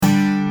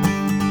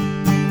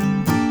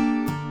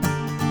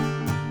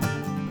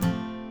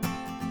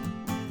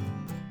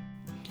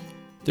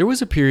There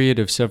was a period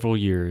of several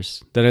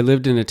years that I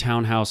lived in a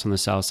townhouse on the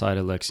south side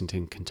of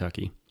Lexington,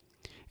 Kentucky.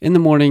 In the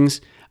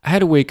mornings, I had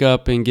to wake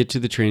up and get to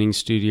the training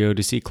studio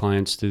to see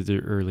clients through the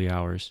early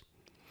hours.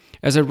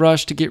 As I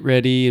rushed to get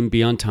ready and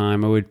be on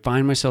time, I would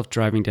find myself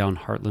driving down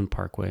Heartland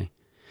Parkway,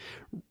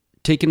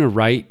 taking a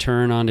right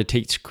turn onto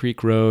Tate's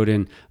Creek Road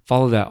and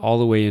follow that all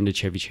the way into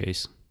Chevy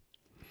Chase.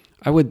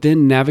 I would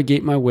then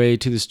navigate my way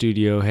to the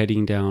studio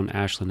heading down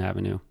Ashland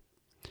Avenue.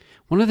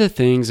 One of the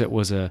things that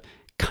was a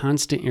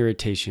constant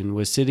irritation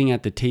was sitting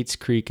at the Tate's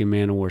Creek and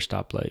Man o' War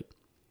stoplight.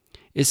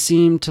 It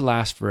seemed to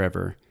last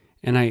forever,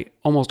 and I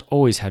almost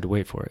always had to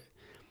wait for it.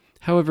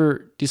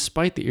 However,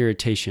 despite the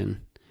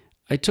irritation,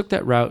 I took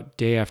that route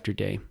day after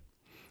day.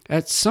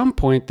 At some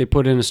point, they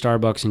put in a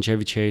Starbucks in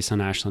Chevy Chase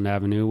on Ashland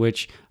Avenue,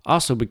 which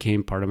also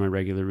became part of my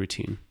regular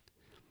routine.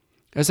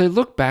 As I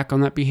look back on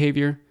that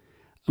behavior,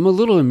 I'm a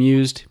little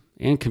amused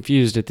and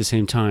confused at the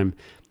same time.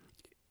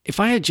 If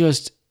I had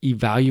just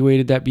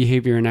evaluated that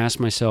behavior and asked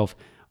myself,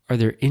 are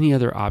there any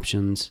other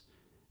options?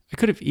 I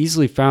could have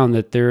easily found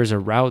that there is a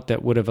route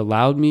that would have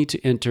allowed me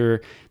to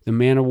enter the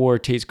Man o' War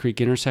Tate's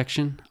Creek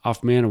intersection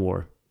off Man o'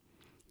 War,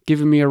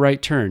 giving me a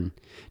right turn.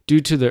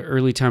 Due to the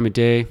early time of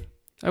day,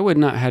 I would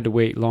not have had to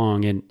wait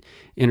long at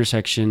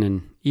intersection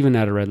and even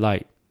at a red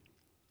light.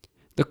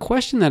 The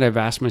question that I've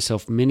asked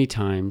myself many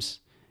times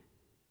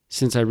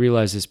since I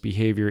realized this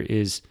behavior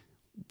is,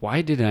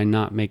 why did I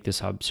not make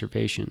this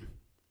observation?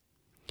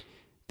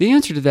 The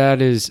answer to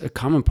that is a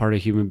common part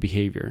of human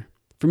behavior.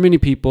 For many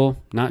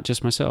people, not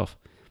just myself.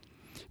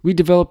 We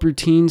develop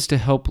routines to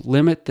help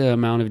limit the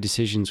amount of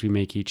decisions we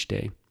make each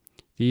day.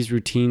 These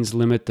routines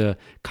limit the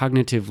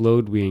cognitive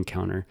load we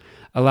encounter,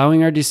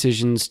 allowing our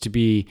decisions to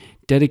be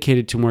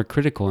dedicated to more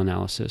critical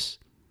analysis.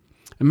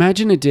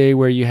 Imagine a day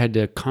where you had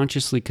to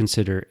consciously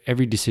consider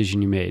every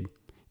decision you made.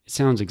 It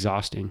sounds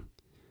exhausting.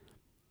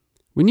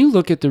 When you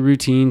look at the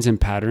routines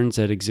and patterns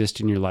that exist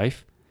in your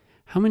life,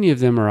 how many of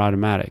them are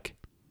automatic?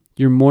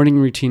 Your morning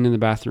routine in the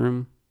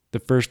bathroom, the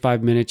first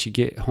 5 minutes you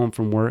get home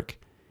from work,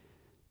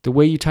 the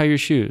way you tie your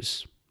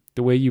shoes,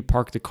 the way you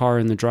park the car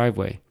in the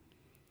driveway.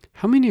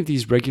 How many of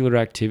these regular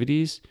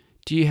activities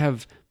do you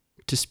have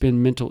to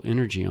spend mental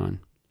energy on?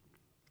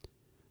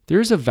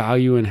 There is a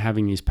value in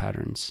having these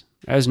patterns.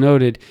 As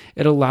noted,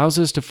 it allows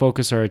us to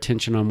focus our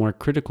attention on more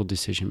critical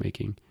decision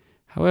making.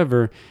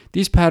 However,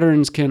 these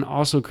patterns can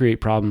also create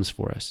problems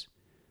for us.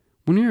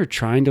 When we are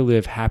trying to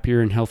live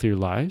happier and healthier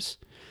lives,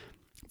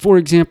 for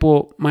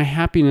example, my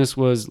happiness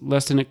was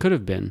less than it could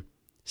have been,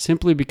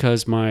 simply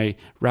because my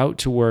route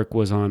to work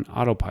was on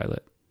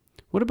autopilot.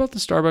 What about the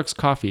Starbucks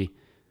coffee?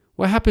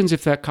 What happens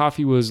if that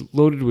coffee was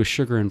loaded with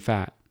sugar and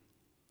fat?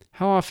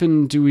 How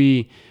often do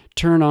we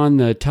turn on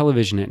the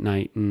television at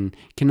night and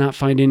cannot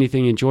find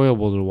anything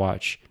enjoyable to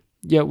watch,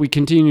 yet we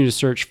continue to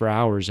search for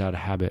hours out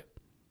of habit?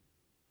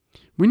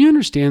 When you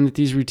understand that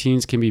these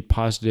routines can be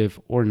positive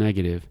or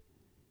negative,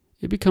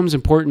 it becomes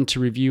important to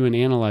review and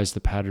analyze the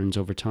patterns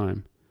over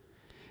time.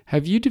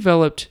 Have you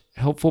developed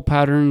helpful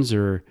patterns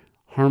or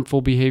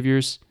harmful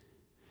behaviors?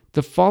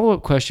 The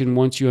follow-up question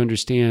once you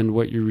understand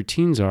what your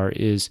routines are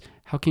is,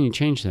 how can you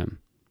change them?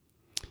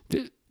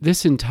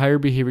 This entire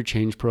behavior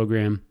change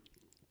program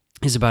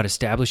is about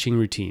establishing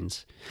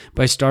routines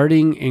by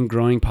starting and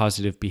growing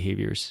positive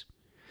behaviors.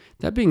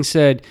 That being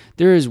said,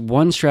 there is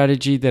one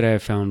strategy that I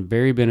have found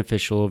very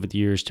beneficial over the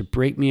years to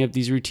break me of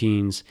these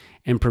routines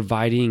and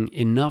providing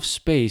enough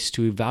space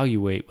to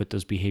evaluate what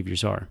those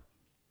behaviors are.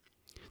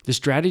 The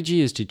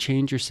strategy is to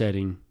change your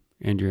setting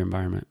and your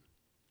environment.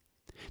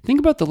 Think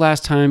about the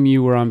last time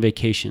you were on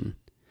vacation.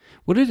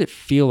 What did it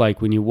feel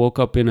like when you woke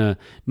up in a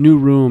new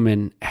room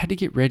and had to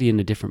get ready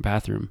in a different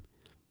bathroom?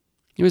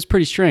 It was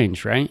pretty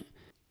strange, right?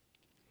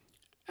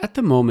 At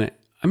the moment,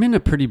 I'm in a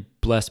pretty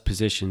blessed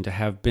position to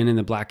have been in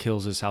the Black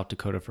Hills of South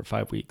Dakota for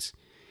 5 weeks.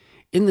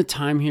 In the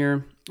time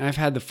here, I've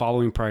had the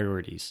following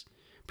priorities: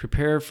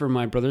 prepare for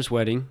my brother's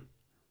wedding,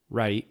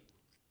 write,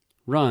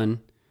 run,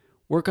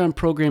 work on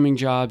programming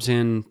jobs,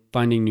 and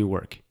finding new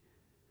work.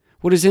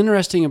 What is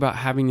interesting about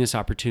having this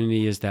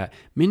opportunity is that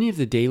many of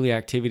the daily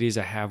activities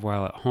I have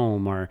while at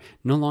home are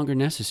no longer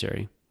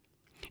necessary.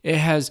 It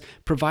has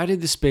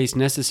provided the space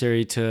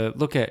necessary to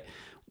look at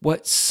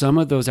what some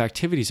of those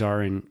activities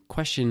are and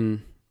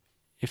question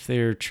if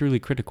they're truly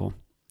critical.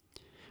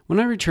 When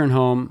I return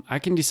home, I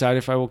can decide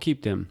if I will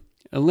keep them,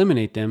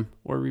 eliminate them,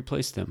 or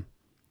replace them.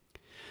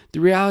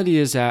 The reality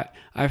is that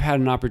I've had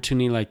an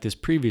opportunity like this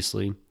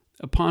previously,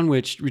 upon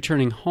which,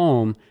 returning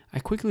home, I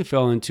quickly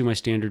fell into my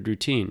standard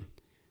routine.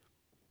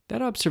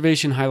 That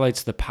observation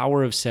highlights the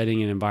power of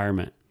setting an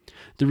environment.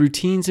 The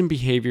routines and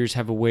behaviors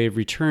have a way of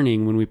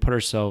returning when we put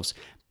ourselves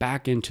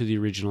back into the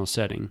original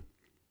setting.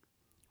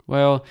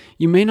 While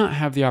you may not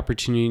have the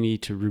opportunity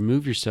to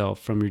remove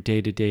yourself from your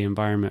day-to-day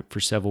environment for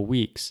several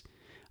weeks,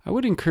 I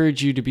would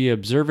encourage you to be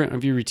observant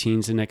of your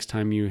routines the next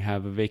time you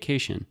have a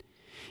vacation,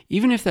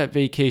 even if that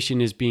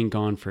vacation is being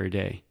gone for a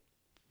day.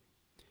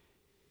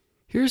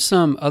 Here's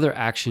some other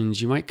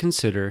actions you might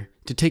consider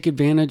to take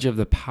advantage of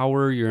the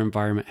power your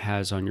environment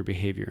has on your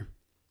behavior.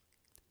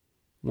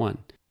 1.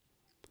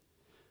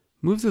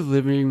 Move the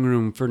living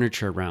room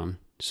furniture around.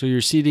 so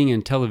your seating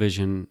and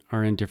television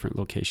are in different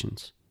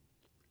locations.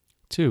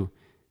 2.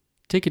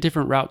 Take a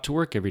different route to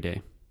work every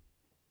day.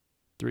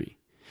 3.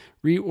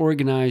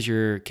 Reorganize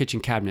your kitchen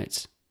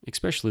cabinets,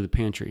 especially the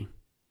pantry.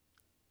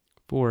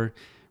 4.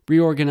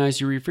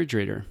 Reorganize your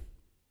refrigerator.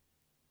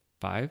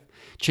 5.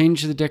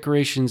 Change the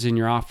decorations in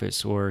your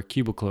office or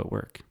cubicle at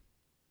work.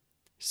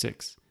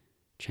 6.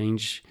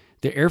 Change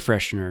the air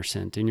freshener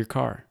scent in your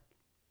car.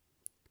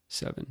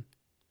 7.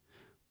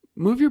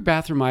 Move your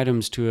bathroom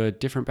items to a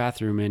different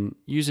bathroom and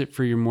use it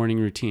for your morning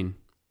routine.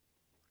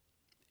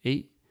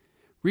 8.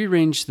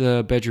 Rearrange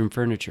the bedroom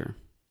furniture.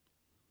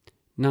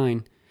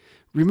 9.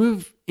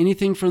 Remove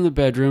anything from the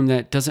bedroom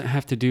that doesn't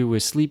have to do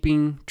with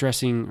sleeping,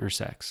 dressing, or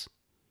sex.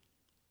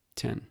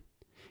 10.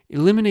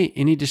 Eliminate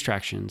any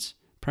distractions,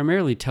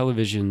 primarily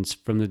televisions,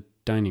 from the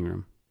dining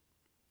room.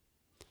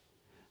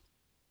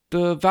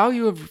 The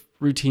value of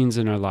routines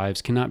in our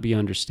lives cannot be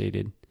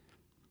understated.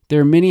 There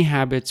are many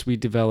habits we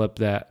develop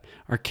that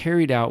are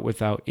carried out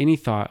without any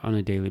thought on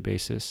a daily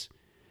basis.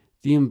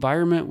 The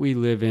environment we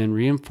live in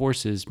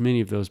reinforces many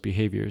of those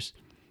behaviors,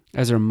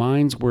 as our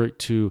minds work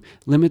to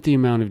limit the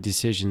amount of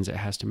decisions it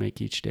has to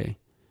make each day.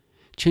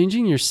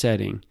 Changing your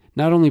setting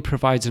not only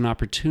provides an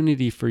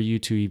opportunity for you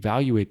to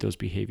evaluate those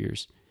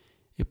behaviors,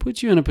 it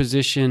puts you in a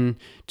position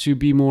to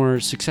be more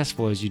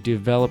successful as you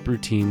develop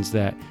routines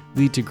that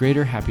lead to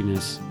greater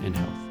happiness and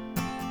health.